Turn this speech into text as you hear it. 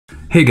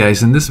Hey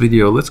guys, in this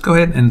video, let's go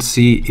ahead and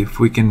see if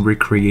we can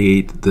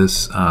recreate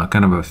this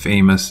kind of a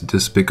famous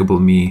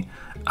Despicable Me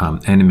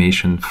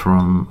animation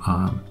from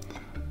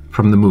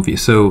the movie.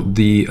 So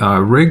the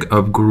rig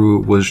of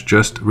Gru was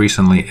just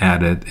recently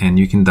added and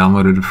you can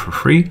download it for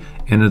free,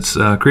 and it's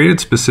created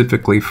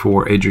specifically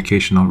for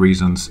educational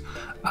reasons,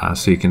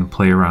 so you can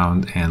play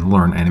around and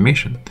learn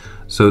animation.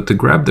 So to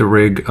grab the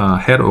rig,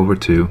 head over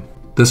to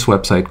this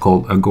website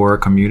called Agora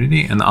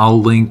Community, and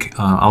I'll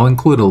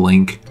include a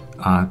link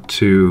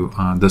to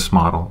this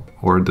model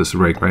or this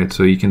rig, right?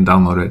 So you can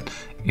download it,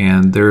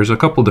 and there's a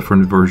couple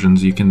different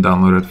versions. You can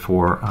download it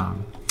for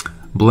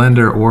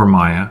Blender or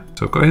Maya.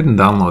 So go ahead and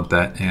download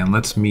that, and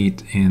let's go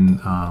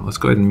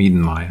ahead and meet in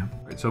Maya.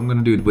 Right, so I'm going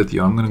to do it with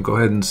you. I'm going to go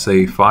ahead and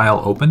say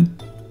File, Open,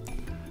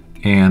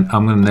 and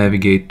I'm going to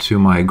navigate to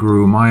my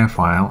Gru Maya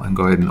file and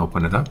go ahead and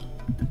open it up.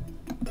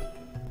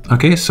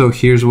 Okay, so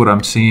here's what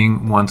I'm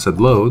seeing once it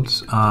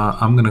loads.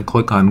 I'm going to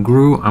click on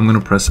Gru. I'm going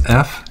to press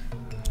F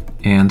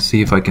and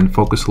see if I can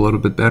focus a little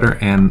bit better.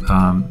 And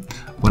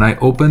when I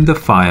open the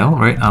file,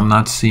 right, I'm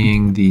not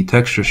seeing the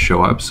textures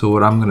show up. So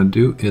what I'm going to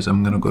do is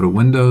I'm going to go to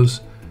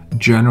Windows,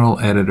 General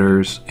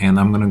Editors, and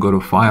I'm going to go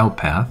to File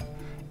Path.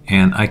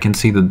 And I can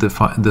see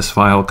that this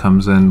file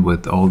comes in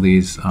with all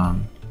these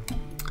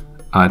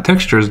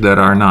textures that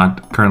are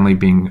not currently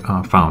being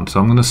found. So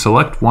I'm going to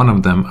select one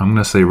of them. I'm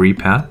going to say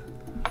Repath.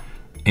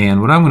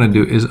 And what I'm going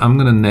to do is I'm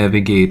going to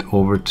navigate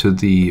over to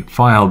the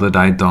file that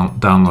I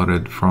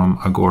downloaded from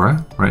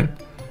Agora, right?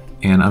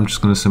 And I'm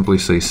just going to simply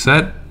say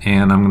Set,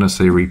 and I'm going to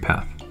say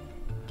Repath.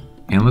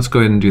 And let's go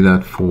ahead and do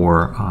that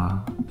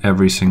for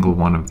every single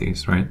one of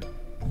these, right?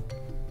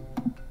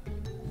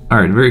 All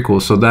right, very cool.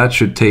 So that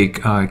should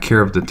take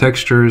care of the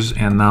textures,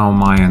 and now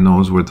Maya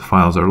knows where the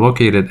files are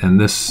located, and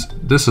this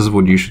is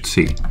what you should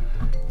see.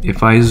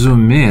 If I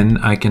zoom in,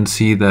 I can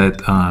see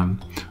that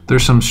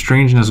there's some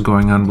strangeness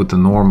going on with the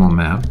normal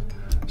map.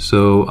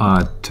 So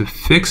to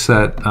fix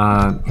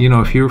that, you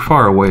know, if you're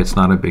far away, it's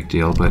not a big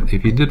deal. But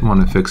if you did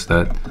want to fix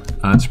that,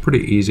 it's pretty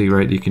easy,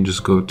 right? You can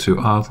just go to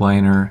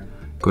Outliner,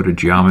 go to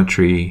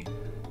Geometry,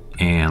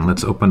 and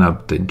let's open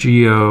up the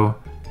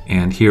Geo.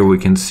 And here we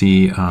can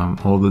see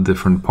all the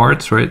different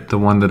parts, right? The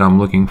one that I'm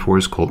looking for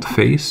is called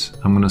Face.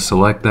 I'm going to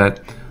select that,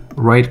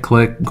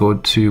 right-click, go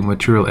to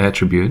Material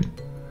Attribute.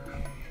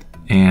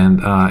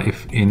 And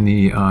if in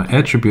the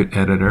attribute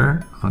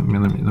editor, let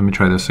me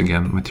try this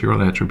again,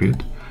 material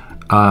attribute.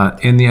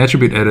 In the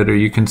attribute editor,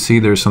 you can see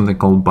there's something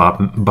called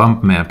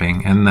bump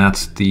mapping, and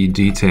that's the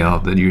detail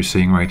that you're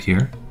seeing right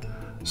here.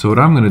 So what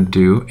I'm going to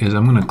do is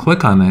I'm going to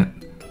click on it,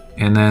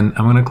 and then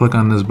I'm going to click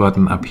on this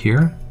button up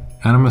here,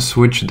 and I'm going to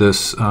switch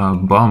this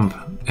bump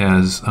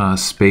as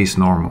space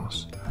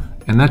normals.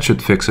 And that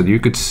should fix it.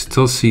 You could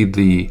still see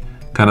the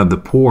kind of the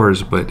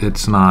pores, but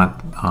it's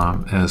not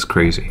as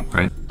crazy,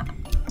 right?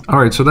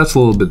 Alright, so that's a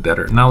little bit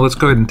better. Now let's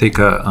go ahead and take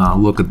a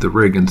look at the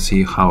rig and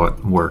see how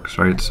it works,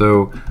 right?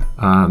 So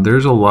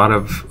there's a lot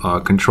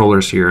of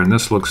controllers here, and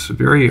this looks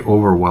very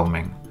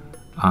overwhelming,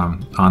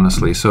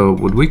 honestly. So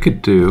what we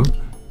could do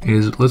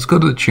is let's go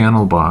to the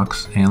channel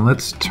box and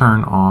let's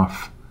turn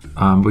off,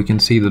 we can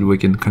see that we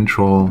can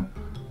control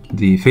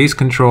the face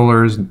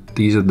controllers,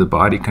 these are the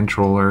body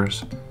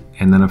controllers,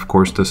 and then of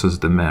course this is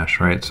the mesh,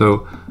 right?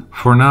 So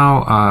for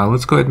now,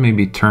 let's go ahead and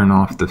maybe turn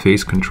off the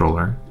face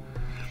controller.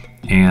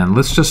 And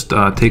let's just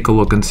take a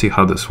look and see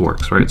how this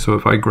works, right? So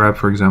if I grab,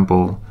 for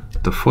example,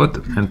 the foot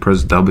and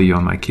press W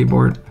on my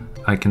keyboard,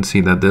 I can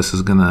see that this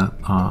is gonna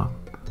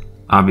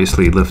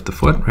obviously lift the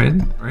foot,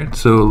 right?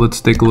 So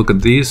let's take a look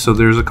at these. So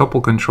there's a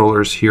couple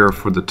controllers here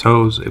for the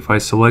toes. If I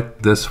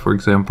select this, for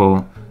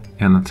example,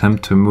 and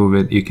attempt to move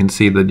it, you can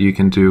see that you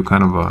can do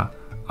kind of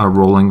a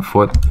rolling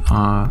foot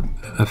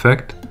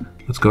effect.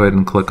 Let's go ahead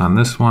and click on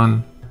this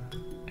one,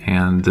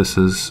 and this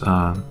is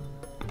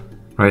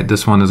right,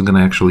 this one is going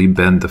to actually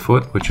bend the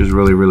foot, which is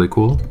really, really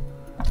cool.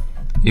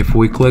 If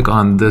we click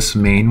on this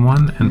main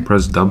one and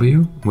press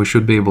W, we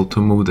should be able to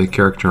move the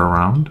character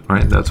around,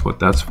 right? That's what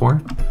that's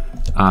for.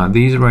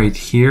 These right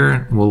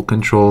here will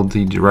control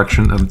the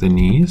direction of the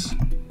knees.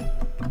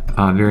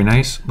 Very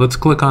nice. Let's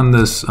click on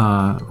this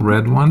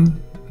red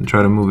one and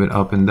try to move it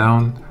up and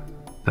down.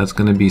 That's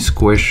going to be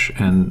squish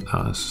and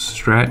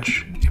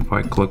stretch. If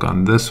I click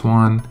on this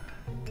one,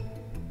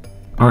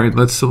 alright,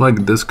 let's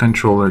select this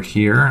controller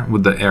here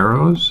with the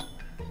arrows,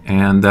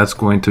 and that's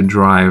going to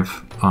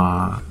drive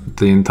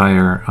the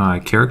entire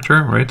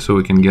character, right? So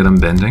we can get them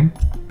bending.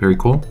 Very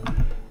cool.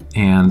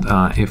 And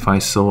if I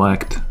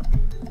select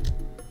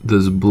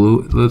this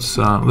blue, let's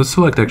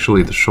select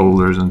actually the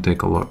shoulders and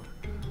take a look.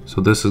 So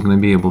this is going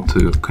to be able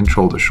to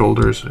control the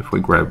shoulders. If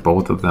we grab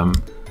both of them,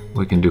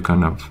 we can do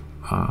kind of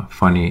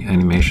funny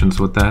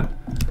animations with that.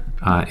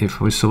 If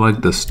we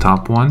select this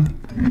top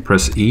one,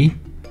 press E,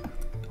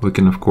 we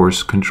can of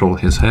course control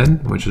his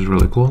head, which is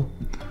really cool.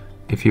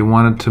 If you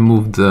wanted to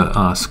move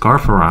the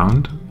scarf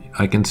around,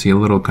 I can see a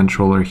little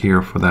controller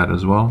here for that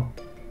as well,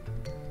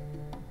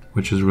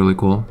 which is really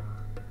cool.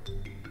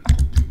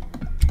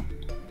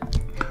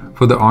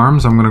 For the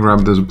arms, I'm going to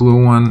grab this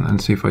blue one and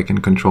see if I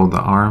can control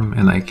the arm,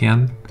 and I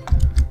can.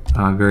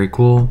 Very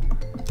cool.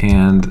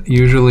 And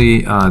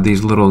usually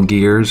these little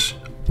gears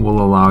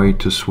will allow you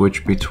to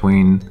switch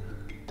between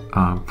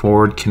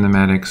forward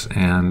kinematics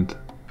and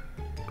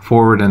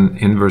forward and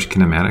inverse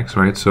kinematics,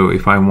 right? So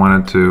if I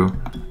wanted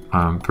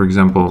to, for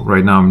example,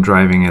 right now I'm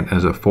driving it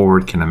as a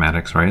forward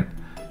kinematics, right?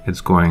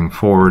 It's going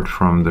forward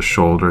from the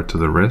shoulder to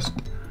the wrist.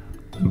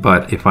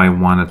 But if I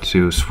wanted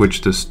to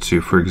switch this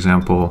to, for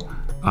example,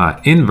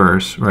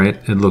 inverse, right?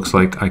 It looks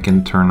like I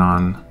can turn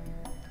on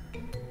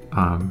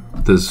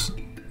this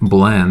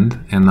blend,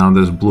 and now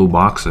this blue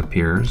box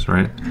appears,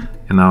 right?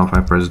 And now if I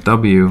press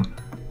W,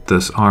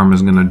 this arm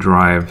is going to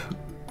drive,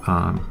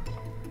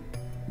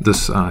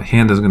 this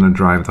hand is going to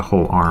drive the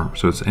whole arm,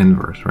 so it's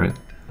inverse, right?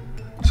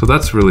 So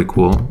that's really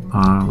cool.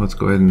 Let's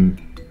go ahead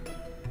and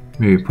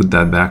maybe put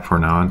that back for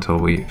now until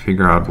we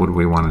figure out what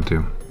we want to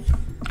do.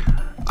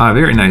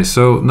 Very nice.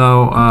 So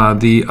now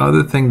the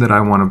other thing that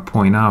I want to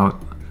point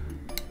out,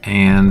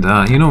 and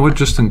you know what,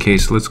 just in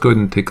case, let's go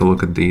ahead and take a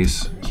look at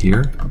these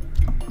here.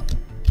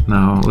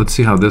 Now let's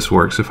see how this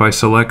works. If I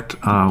select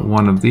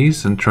one of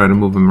these and try to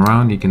move them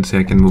around, you can see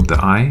I can move the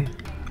eye.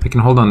 I can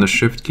hold on the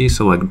shift key,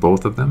 select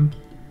both of them,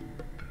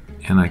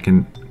 and I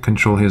can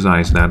control his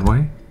eyes that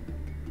way.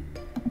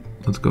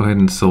 Let's go ahead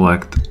and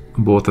select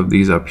both of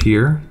these up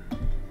here.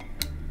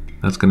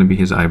 That's going to be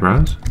his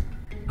eyebrows.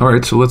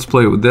 Alright, so let's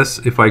play with this.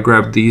 If I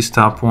grab these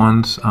top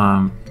ones,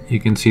 you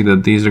can see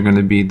that these are going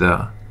to be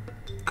the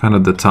kind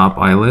of the top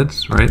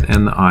eyelids, right,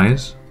 and the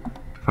eyes.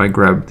 If I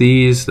grab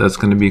these, that's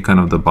going to be kind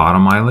of the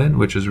bottom eyelid,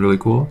 which is really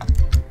cool.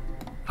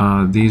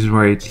 These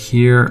right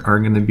here are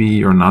going to be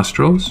your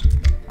nostrils.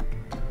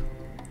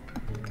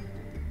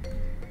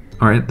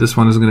 Alright, this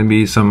one is going to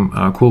be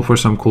some cool for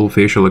some cool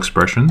facial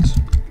expressions.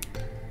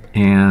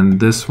 And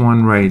this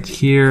one right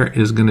here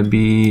is going to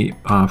be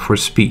for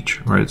speech,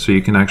 right? So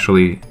you can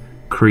actually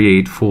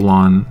create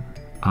full-on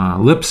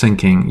lip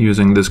syncing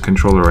using this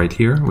controller right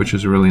here, which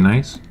is really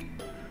nice.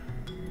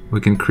 We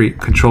can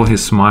control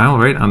his smile,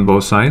 right, on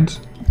both sides.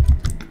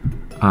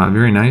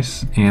 Very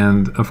nice.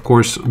 And of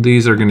course,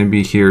 these are going to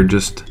be here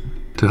just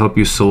to help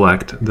you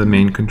select the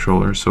main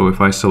controller. So if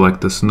I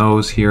select this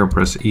nose here,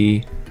 press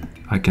E,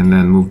 I can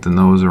then move the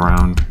nose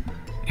around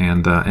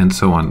and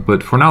so on.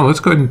 But for now, let's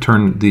go ahead and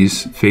turn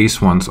these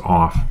face ones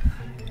off,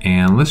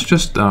 and let's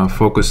just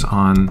focus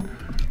on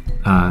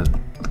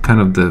kind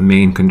of the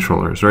main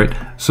controllers, right?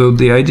 So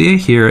the idea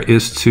here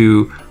is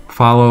to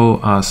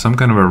follow some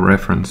kind of a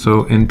reference.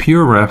 So in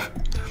PureRef,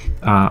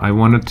 I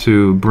wanted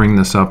to bring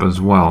this up as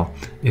well.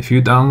 If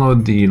you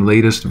download the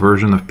latest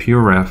version of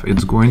PureRef,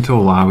 it's going to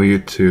allow you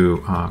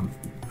to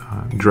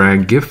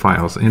drag GIF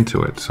files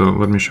into it. So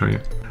let me show you.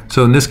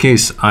 So in this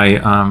case, I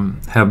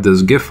have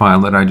this GIF file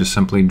that I just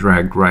simply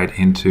dragged right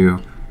into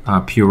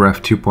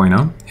PureRef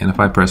 2.0. And if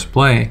I press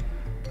play,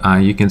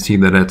 you can see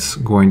that it's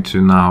going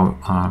to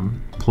now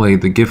play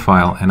the GIF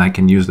file, and I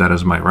can use that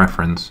as my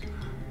reference,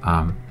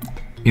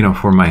 you know,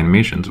 for my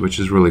animations, which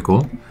is really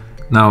cool.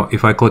 Now,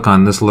 if I click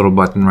on this little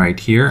button right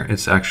here,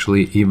 it's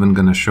actually even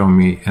going to show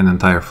me an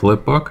entire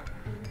flip book,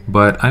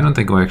 but I don't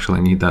think we actually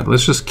need that.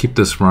 Let's just keep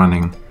this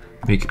running,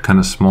 make it kind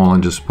of small,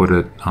 and just put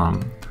it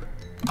on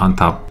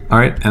top. All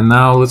right, and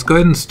now let's go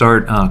ahead and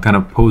start kind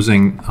of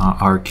posing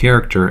our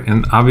character.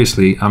 And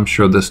obviously, I'm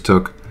sure this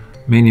took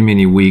many,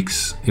 many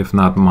weeks, if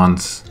not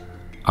months,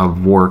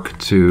 of work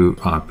to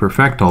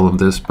perfect all of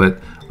this.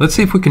 But let's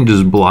see if we can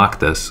just block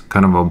this,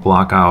 kind of a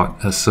block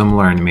out a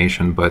similar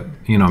animation, but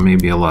you know,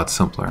 maybe a lot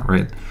simpler,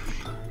 right?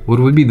 What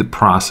would be the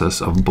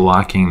process of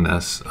blocking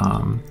this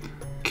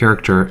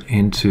character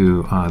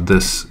into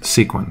this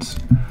sequence?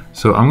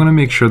 So I'm going to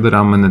make sure that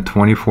I'm in the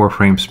 24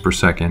 frames per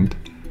second.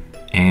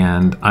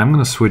 And I'm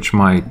going to switch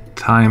my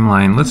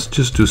timeline. Let's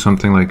just do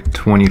something like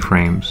 20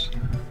 frames.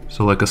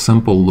 So like a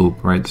simple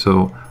loop, right?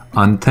 So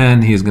on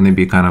 10, he's going to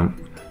be kind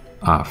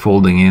of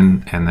folding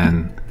in, and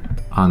then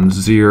on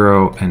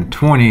 0 and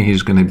 20,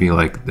 he's going to be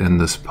like in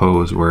this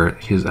pose where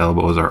his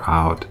elbows are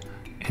out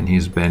and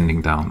he's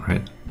bending down,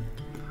 right?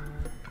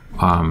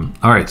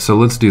 All right, so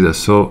let's do this.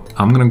 So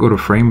I'm going to go to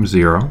frame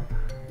 0,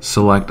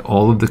 select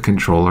all of the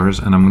controllers,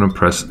 and I'm going to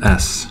press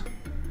S.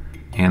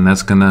 And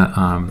that's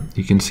gonna,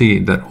 you can see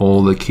that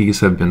all the keys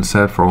have been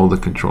set for all the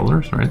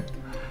controllers, right?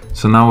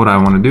 So now what I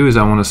want to do is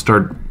I want to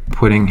start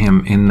putting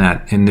him in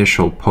that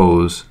initial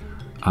pose,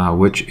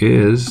 which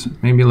is,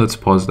 maybe let's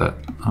pause that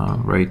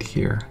right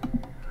here.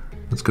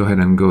 Let's go ahead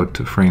and go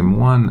to frame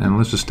 1 and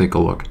let's just take a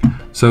look.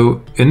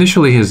 So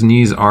initially his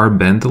knees are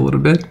bent a little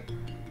bit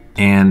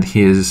and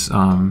his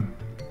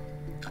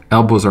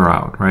elbows are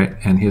out, right?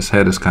 And his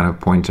head is kind of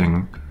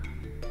pointing,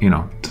 you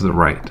know, to the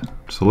right.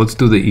 So let's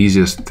do the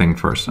easiest thing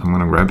first. I'm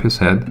going to grab his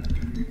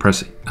head,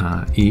 press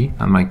E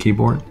on my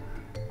keyboard,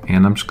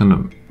 and I'm just going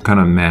to kind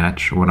of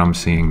match what I'm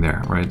seeing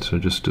there, right? So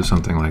just do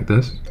something like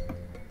this.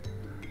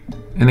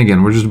 And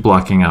again, we're just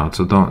blocking out,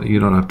 so you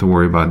don't have to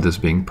worry about this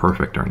being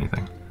perfect or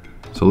anything.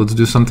 So let's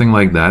do something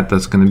like that.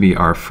 That's going to be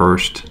our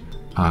first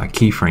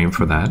keyframe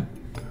for that.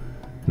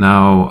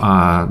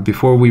 Now,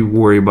 before we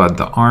worry about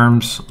the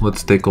arms,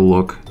 let's take a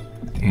look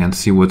and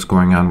see what's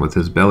going on with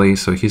his belly.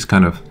 So he's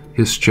kind of,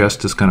 his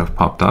chest is kind of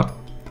popped up.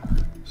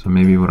 So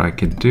maybe what I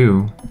could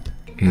do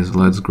is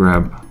let's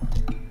grab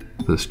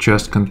this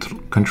chest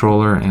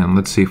controller and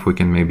let's see if we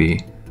can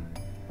maybe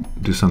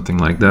do something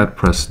like that.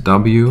 Press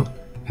W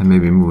and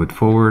maybe move it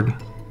forward.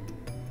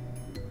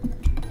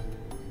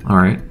 All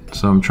right,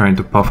 so I'm trying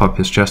to puff up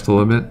his chest a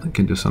little bit. I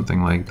can do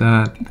something like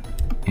that.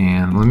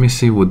 And let me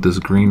see what this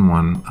green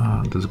one,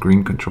 this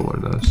green controller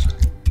does.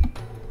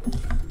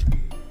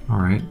 All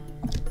right,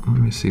 let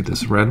me see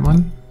this red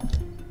one.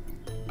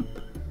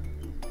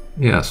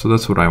 Yeah, so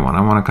that's what I want.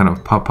 I want to kind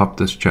of pop up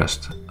this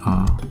chest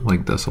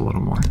like this a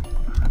little more.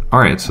 All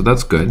right, so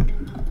that's good.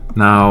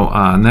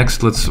 Now,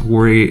 next, let's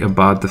worry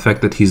about the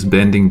fact that he's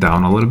bending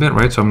down a little bit,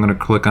 right? So I'm going to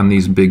click on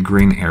these big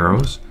green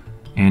arrows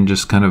and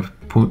just kind of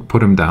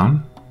put him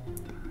down.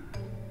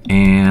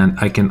 And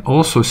I can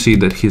also see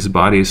that his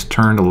body is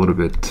turned a little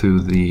bit to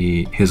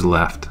his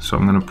left. So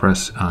I'm going to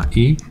press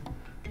E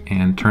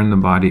and turn the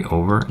body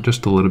over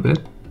just a little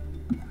bit.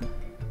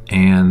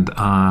 And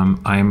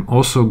I'm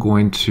also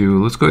going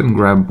to, let's go ahead and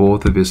grab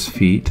both of his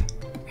feet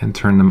and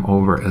turn them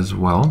over as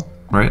well,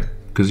 right?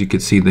 Because you can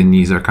see the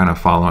knees are kind of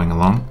following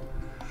along.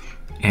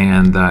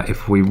 And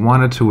if we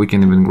wanted to, we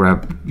can even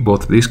grab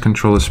both of these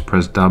controllers,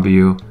 press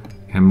W,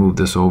 and move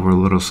this over a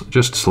little,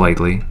 just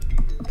slightly.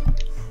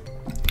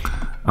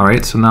 All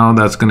right, so now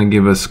that's going to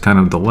give us kind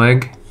of the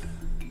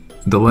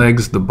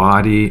legs, the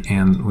body,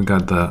 and we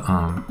got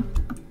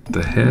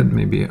the head.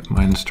 Maybe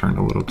mine's turned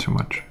a little too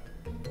much.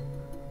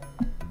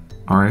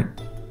 All right,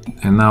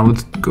 and now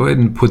let's go ahead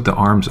and put the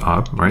arms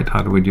up, right?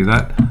 How do we do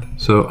that?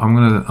 So I'm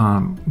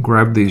gonna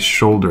grab these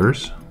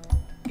shoulders,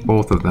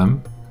 both of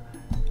them,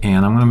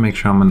 and I'm gonna make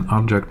sure I'm in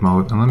object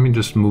mode, and let me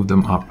just move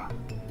them up.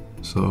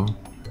 So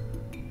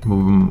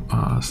move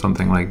them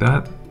something like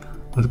that.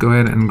 Let's go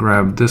ahead and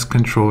grab this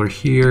controller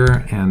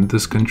here and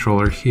this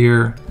controller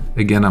here.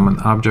 Again, I'm in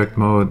object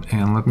mode,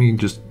 and let me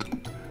just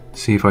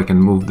see if I can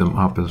move them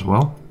up as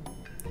well.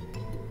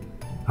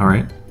 All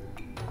right.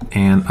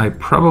 And I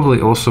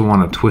probably also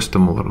want to twist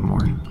them a little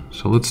more.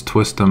 So let's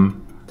twist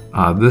them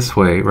this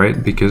way,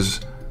 right? Because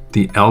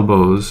the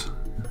elbows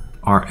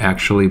are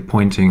actually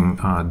pointing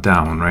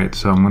down, right?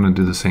 So I'm going to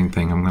do the same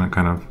thing. I'm going to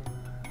kind of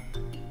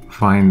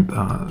find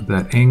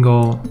that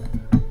angle,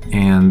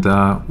 and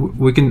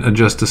we can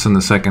adjust this in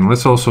a second.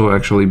 Let's also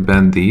actually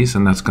bend these,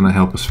 and that's going to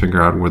help us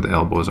figure out where the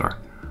elbows are.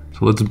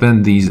 So let's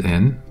bend these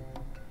in,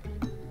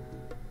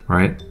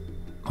 right?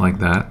 Like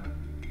that.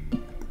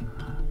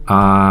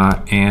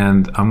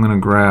 And I'm gonna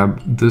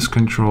grab this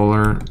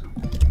controller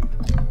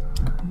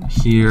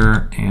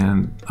here,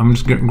 and I'm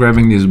just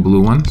grabbing these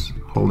blue ones,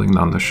 holding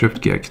down the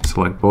shift key. I can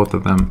select both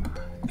of them,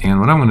 and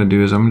what I'm gonna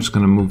do is I'm just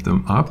gonna move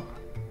them up.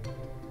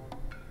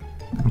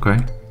 Okay,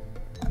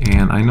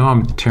 and I know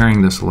I'm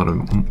tearing this a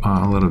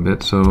little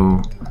bit,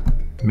 so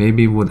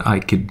maybe what I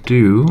could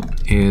do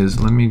is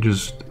let me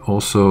just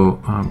also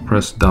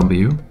press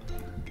W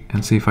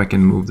and see if I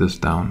can move this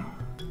down.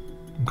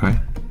 Okay.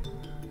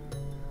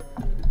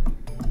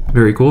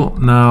 Very cool.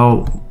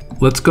 Now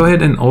let's go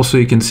ahead and also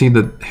you can see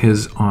that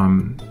his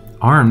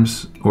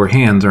arms or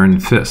hands are in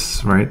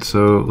fists, right?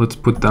 So let's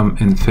put them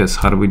in fists.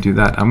 How do we do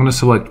that? I'm going to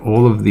select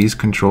all of these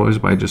controllers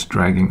by just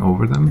dragging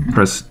over them.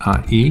 Press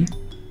E,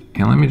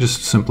 and let me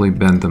just simply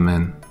bend them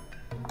in.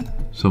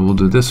 So we'll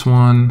do this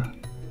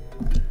one,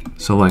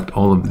 select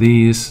all of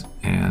these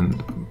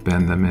and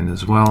bend them in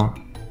as well.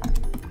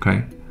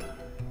 Okay.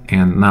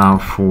 And now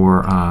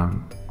for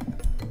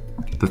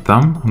the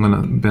thumb, I'm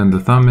going to bend the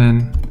thumb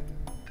in.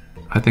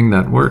 I think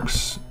that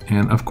works.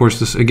 And of course,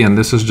 this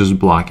is just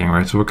blocking,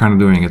 right? So we're kind of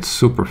doing it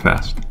super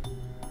fast.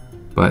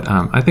 But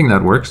I think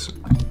that works.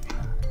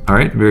 All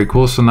right, very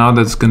cool. So now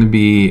that's going to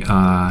be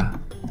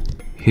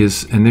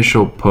his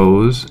initial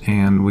pose,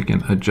 and we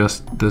can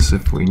adjust this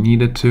if we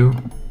needed to.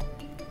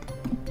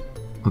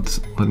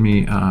 Let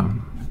me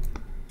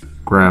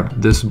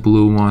grab this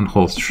blue one,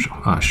 hold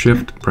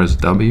Shift, press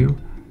W,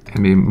 and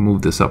maybe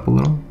move this up a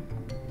little.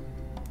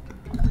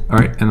 All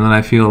right, and then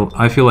I feel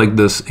like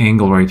this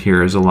angle right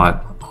here is a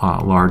lot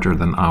larger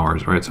than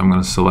ours, right? So I'm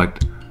going to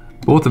select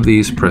both of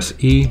these, press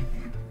E,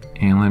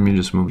 and let me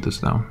just move this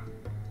down.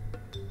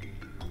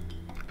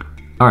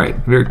 All right,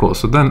 very cool.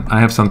 So then I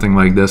have something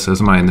like this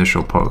as my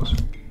initial pose.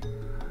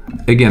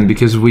 Again,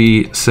 because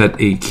we set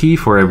a key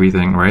for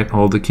everything, right?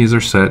 All the keys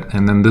are set,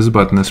 and then this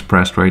button is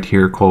pressed right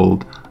here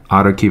called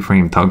Auto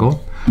Keyframe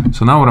Toggle.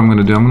 So now what I'm going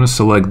to do, I'm going to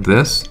select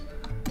this.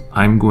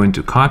 I'm going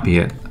to copy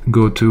it,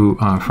 go to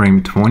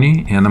frame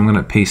 20, and I'm going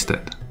to paste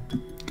it.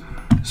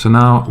 So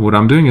now what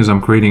I'm doing is I'm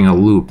creating a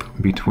loop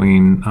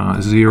between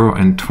 0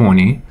 and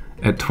 20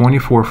 at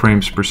 24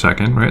 frames per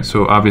second, right?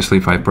 So obviously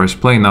if I press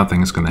play,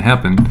 nothing is going to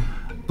happen.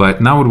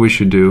 But now what we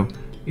should do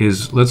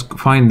is let's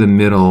find the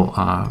middle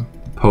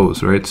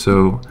pose, right?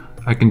 So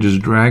I can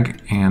just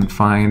drag and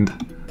find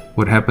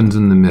what happens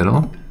in the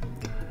middle.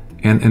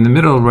 And in the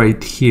middle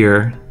right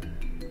here,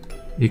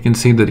 you can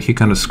see that he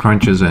kind of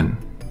scrunches in,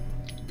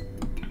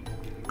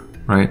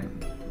 right?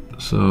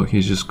 So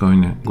he's just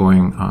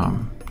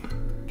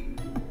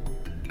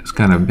it's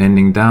kind of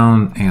bending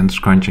down and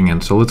scrunching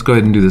in. So let's go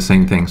ahead and do the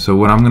same thing. So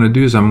what I'm going to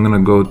do is I'm going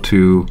to go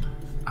to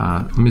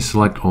Let me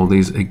select all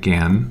these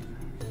again.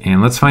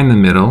 And let's find the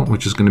middle,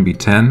 which is going to be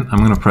 10. I'm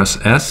going to press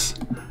S.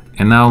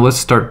 And now let's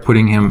start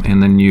putting him in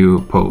the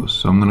new pose.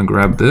 So I'm going to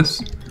grab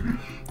this,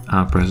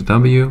 press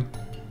W,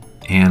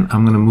 and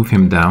I'm going to move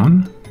him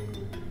down.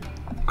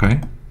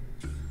 Okay.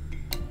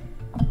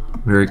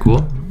 Very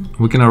cool.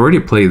 We can already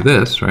play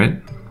this,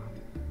 right?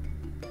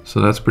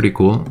 So that's pretty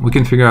cool. We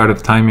can figure out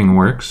if timing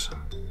works.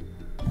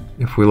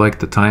 If we like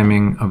the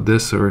timing of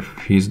this, or if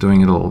he's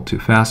doing it a little too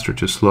fast or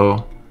too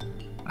slow.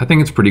 I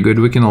think it's pretty good.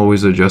 We can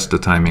always adjust the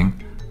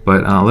timing.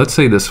 But let's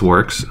say this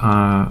works.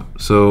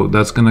 So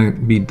that's gonna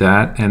be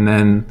that. And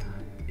then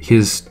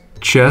his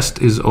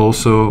chest is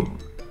also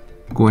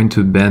going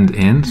to bend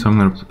in. So I'm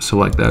gonna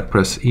select that,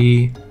 press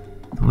E.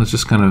 Let's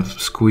just kind of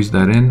squeeze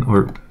that in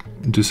or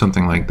do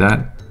something like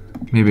that.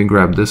 Maybe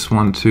grab this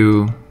one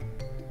too.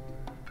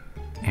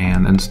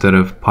 And instead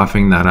of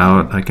puffing that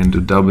out, I can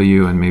do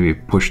W and maybe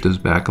push this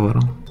back a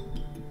little.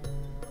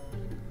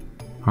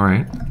 All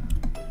right.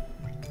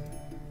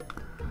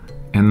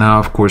 And now,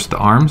 of course, the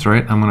arms,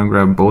 right? I'm gonna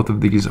grab both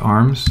of these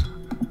arms.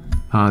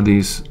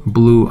 These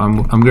blue,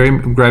 I'm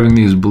grabbing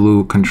these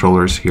blue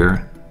controllers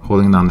here,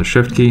 holding down the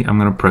Shift key. I'm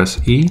gonna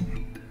press E.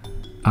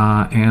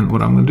 And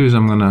what I'm gonna do is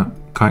I'm gonna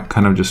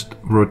kind of just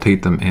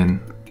rotate them in.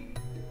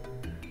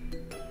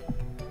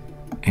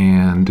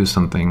 And do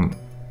something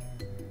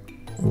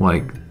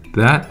like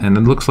that. And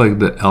it looks like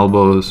the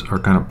elbows are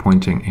kind of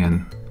pointing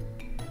in.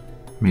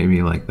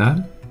 Maybe like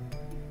that.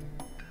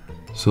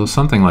 So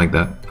something like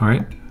that, all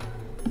right?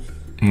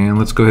 And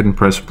let's go ahead and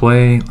press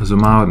play,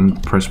 zoom out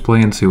and press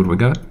play and see what we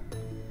got.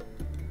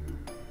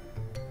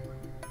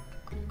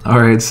 All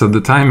right, so the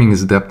timing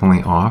is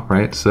definitely off,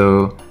 right?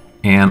 So,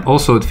 and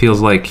also it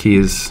feels like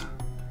he's,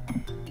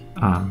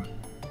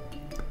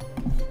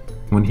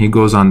 when he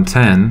goes on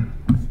 10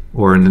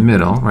 or in the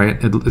middle, right?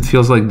 It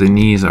feels like the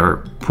knees are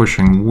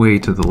pushing way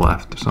to the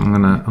left. So I'm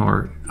gonna,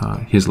 or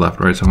he's left,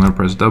 right? So I'm gonna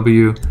press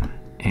W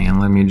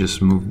and let me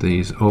just move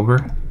these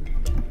over.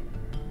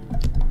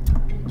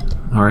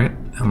 All right.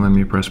 And let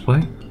me press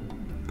play.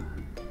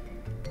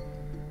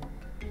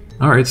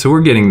 All right, so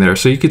we're getting there.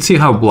 So you can see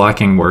how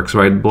blocking works,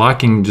 right?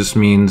 Blocking just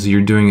means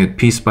you're doing it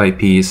piece by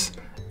piece,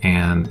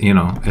 and you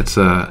know it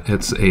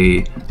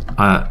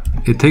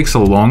takes a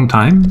long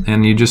time,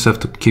 and you just have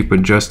to keep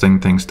adjusting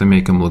things to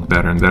make them look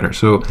better and better.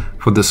 So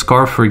for the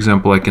scarf, for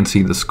example, I can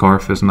see the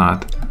scarf is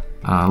not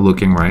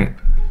looking right.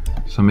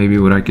 So maybe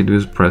what I could do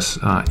is press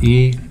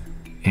E,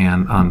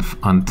 and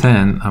on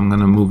 10, I'm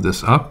gonna move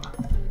this up.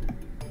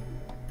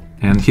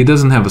 And he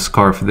doesn't have a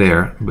scarf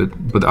there,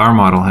 but our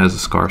model has a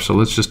scarf. So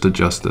let's just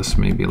adjust this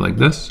maybe like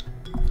this,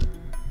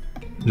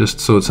 just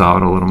so it's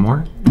out a little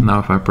more. Now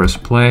if I press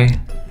play,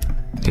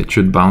 it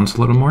should bounce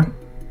a little more.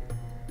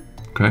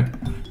 Okay,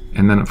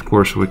 and then of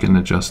course we can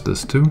adjust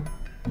this too.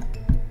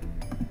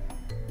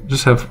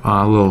 Just have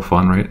a little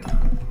fun, right?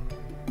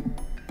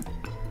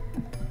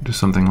 Do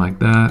something like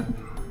that.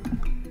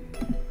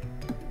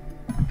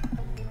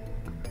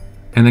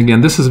 And again,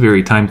 this is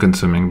very time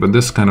consuming, but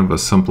this is kind of a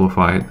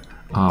simplified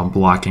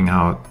blocking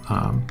out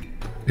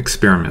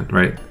experiment,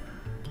 right?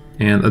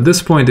 And at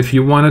this point, if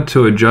you wanted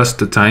to adjust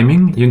the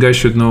timing, you guys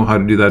should know how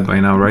to do that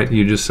by now, right?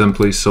 You just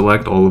simply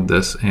select all of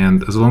this,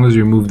 and as long as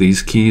you move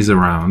these keys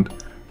around,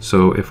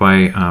 so if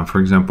I,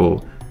 for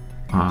example,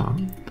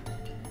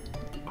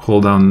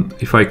 hold down,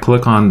 if I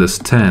click on this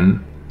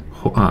 10,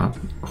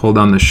 hold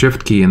down the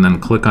Shift key and then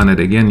click on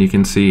it again, you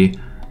can see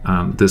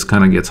this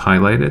kind of gets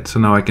highlighted. So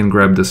now I can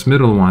grab this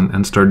middle one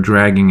and start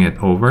dragging it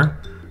over.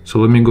 So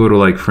let me go to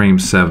like frame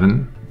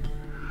 7.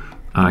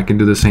 I can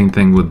do the same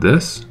thing with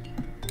this.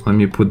 Let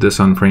me put this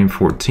on frame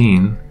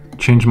 14,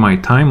 change my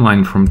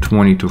timeline from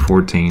 20 to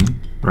 14,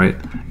 right?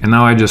 And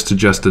now I just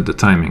adjusted the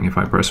timing. If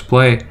I press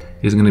play,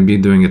 he's going to be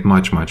doing it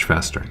much, much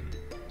faster.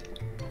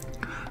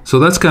 So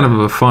that's kind of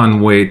a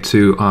fun way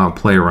to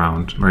play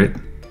around, right?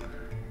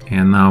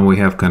 And now we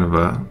have kind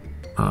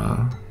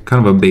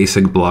of a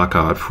basic block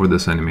out for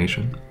this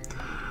animation.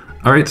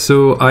 All right,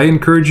 so I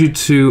encourage you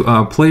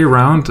to play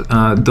around.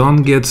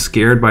 Don't get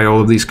scared by all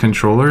of these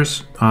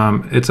controllers.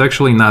 It's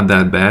actually not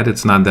that bad.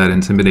 It's not that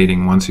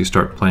intimidating once you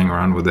start playing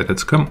around with it.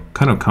 It's kind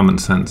of common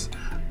sense,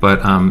 but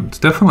it's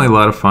definitely a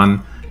lot of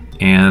fun.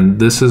 And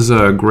this is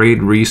a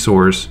great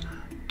resource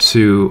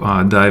to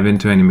dive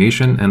into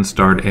animation and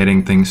start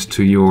adding things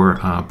to your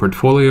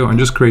portfolio and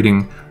just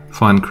creating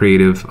fun,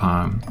 creative,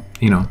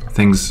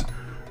 things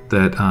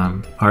that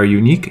are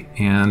unique.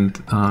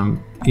 And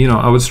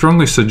I would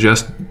strongly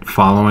suggest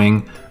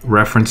following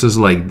references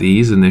like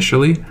these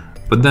initially,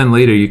 but then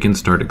later you can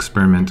start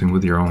experimenting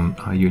with your own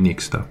unique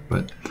stuff.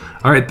 But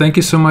all right, thank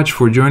you so much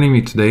for joining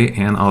me today,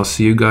 and I'll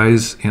see you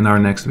guys in our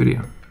next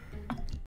video.